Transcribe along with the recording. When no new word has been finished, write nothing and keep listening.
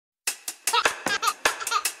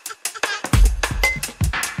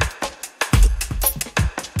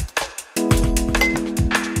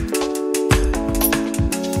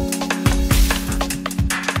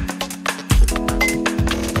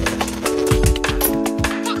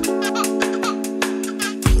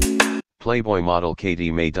Playboy model Katie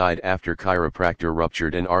May died after chiropractor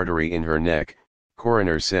ruptured an artery in her neck,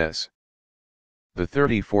 coroner says. The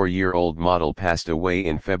 34-year-old model passed away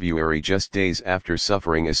in February just days after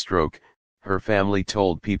suffering a stroke, her family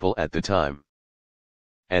told People at the time.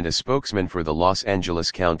 And a spokesman for the Los Angeles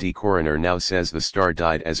County Coroner now says the star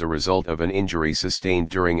died as a result of an injury sustained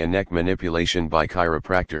during a neck manipulation by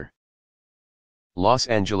chiropractor. Los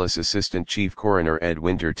Angeles Assistant Chief Coroner Ed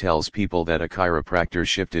Winter tells People that a chiropractor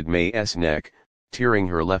shifted May's neck, tearing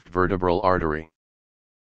her left vertebral artery.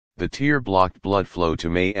 The tear blocked blood flow to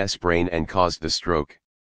May's brain and caused the stroke.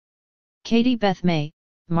 Katie Beth May,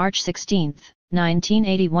 March 16,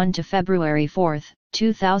 1981 to February 4,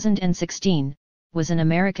 2016, was an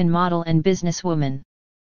American model and businesswoman.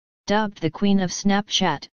 Dubbed the Queen of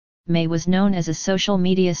Snapchat, May was known as a social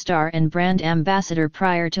media star and brand ambassador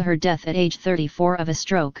prior to her death at age 34 of a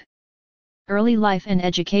stroke. Early life and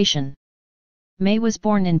education. May was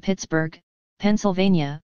born in Pittsburgh,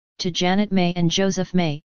 Pennsylvania, to Janet May and Joseph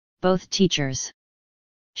May, both teachers.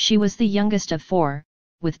 She was the youngest of four,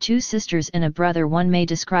 with two sisters and a brother. May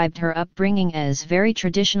described her upbringing as very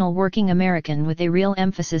traditional working American with a real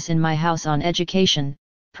emphasis in my house on education,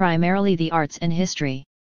 primarily the arts and history.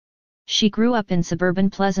 She grew up in suburban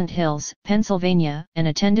Pleasant Hills, Pennsylvania, and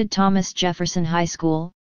attended Thomas Jefferson High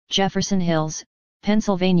School, Jefferson Hills,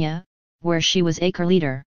 Pennsylvania, where she was a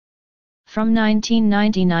cheerleader. From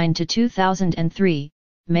 1999 to 2003,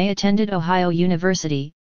 May attended Ohio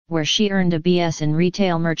University, where she earned a BS in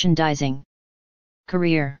retail merchandising.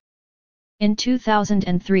 Career. In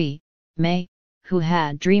 2003, May, who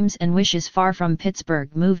had dreams and wishes far from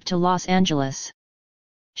Pittsburgh, moved to Los Angeles.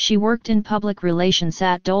 She worked in public relations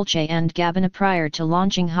at Dolce & Gabbana prior to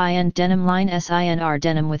launching high-end denim line SINR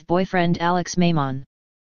Denim with boyfriend Alex Maimon.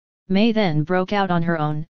 May then broke out on her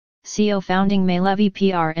own, founding May Levy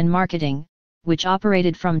PR and Marketing, which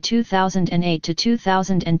operated from 2008 to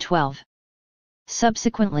 2012.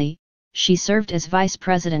 Subsequently, she served as Vice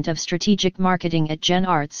President of Strategic Marketing at Gen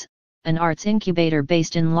Arts, an arts incubator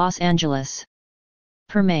based in Los Angeles.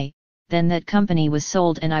 Per May, then that company was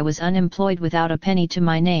sold and I was unemployed without a penny to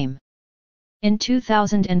my name. In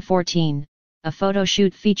 2014, a photo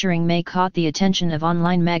shoot featuring May caught the attention of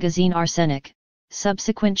online magazine Arsenic.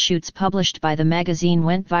 Subsequent shoots published by the magazine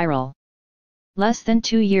went viral. Less than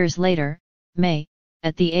 2 years later, May,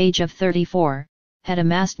 at the age of 34, had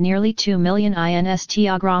amassed nearly 2 million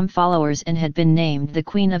Instagram followers and had been named the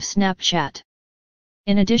Queen of Snapchat.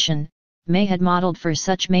 In addition, May had modeled for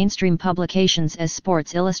such mainstream publications as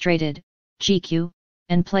Sports Illustrated, GQ,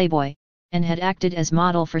 and Playboy, and had acted as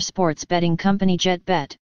model for sports betting company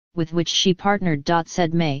JetBet, with which she partnered.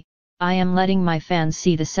 Said May, "I am letting my fans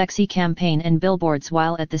see the sexy campaign and billboards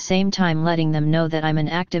while at the same time letting them know that I'm an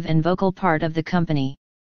active and vocal part of the company."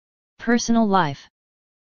 Personal life.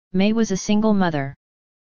 May was a single mother.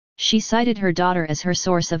 She cited her daughter as her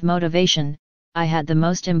source of motivation. "I had the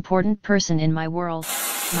most important person in my world,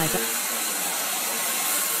 my daughter."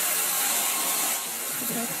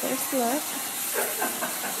 First look.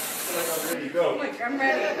 I'm ready to go. I'm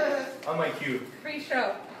ready. On my cue.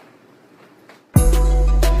 Pre-show.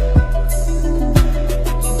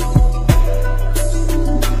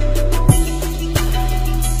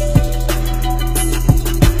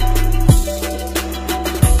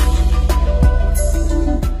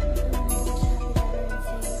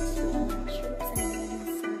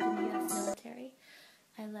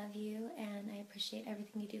 I love you and I appreciate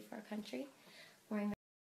everything you do for our country.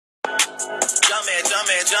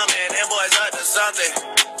 Jumpin', them boys up to something.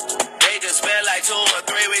 They just spent like 2 or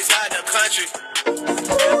 3 weeks out the country.